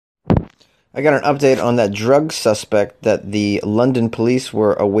I got an update on that drug suspect that the London police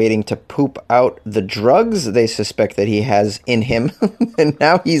were awaiting to poop out the drugs they suspect that he has in him. And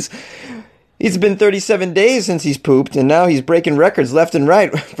now he's been 37 days since he's pooped, and now he's breaking records left and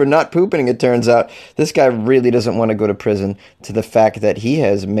right for not pooping, it turns out. This guy really doesn't want to go to prison, to the fact that he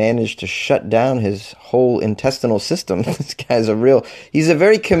has managed to shut down his whole intestinal system. This guy's he's a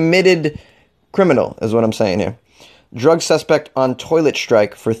very committed criminal, is what I'm saying here. Drug suspect on toilet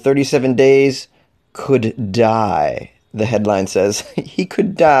strike for 37 days could die, the headline says. He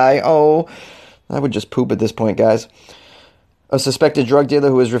could die. Oh, I would just poop at this point, guys. A suspected drug dealer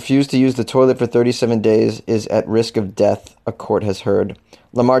who has refused to use the toilet for 37 days is at risk of death, a court has heard.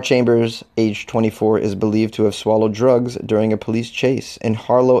 Lamar Chambers, age 24, is believed to have swallowed drugs during a police chase in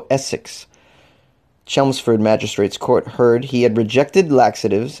Harlow, Essex. Chelmsford Magistrates Court heard he had rejected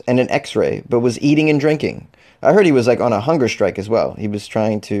laxatives and an x-ray, but was eating and drinking. I heard he was on a hunger strike as well. He was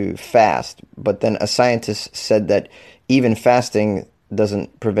trying to fast, but then a scientist said that even fasting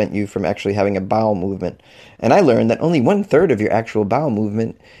doesn't prevent you from actually having a bowel movement. And I learned that only 1/3 of your actual bowel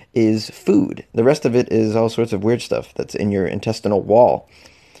movement is food. The rest of it is all sorts of weird stuff that's in your intestinal wall.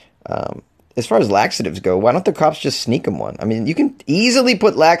 As far as laxatives go, why don't the cops just sneak him one? I mean, you can easily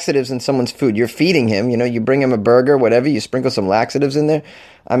put laxatives in someone's food. You're feeding him, you bring him a burger, whatever, you sprinkle some laxatives in there.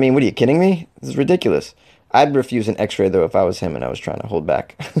 I mean, what are you kidding me? This is ridiculous. I'd refuse an x-ray, though, if I was him and I was trying to hold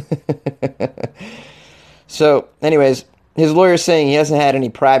back. So, anyways, his lawyer's saying he hasn't had any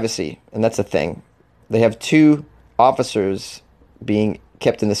privacy, and that's a thing. They have 2 officers being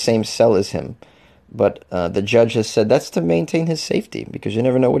kept in the same cell as him, but the judge has said that's to maintain his safety, because you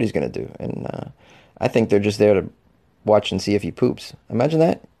never know what he's going to do. And I think they're just there to watch and see if he poops. Imagine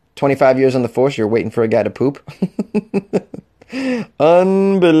that. 25 years on the force, you're waiting for a guy to poop.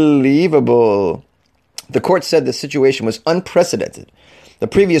 Unbelievable. The court said the situation was unprecedented. The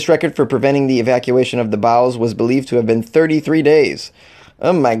previous record for preventing the evacuation of the bowels was believed to have been 33 days.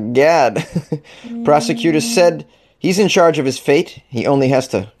 Oh my God. Prosecutors said he's in charge of his fate. He only has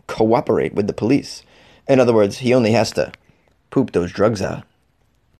to cooperate with the police. In other words, he only has to poop those drugs out.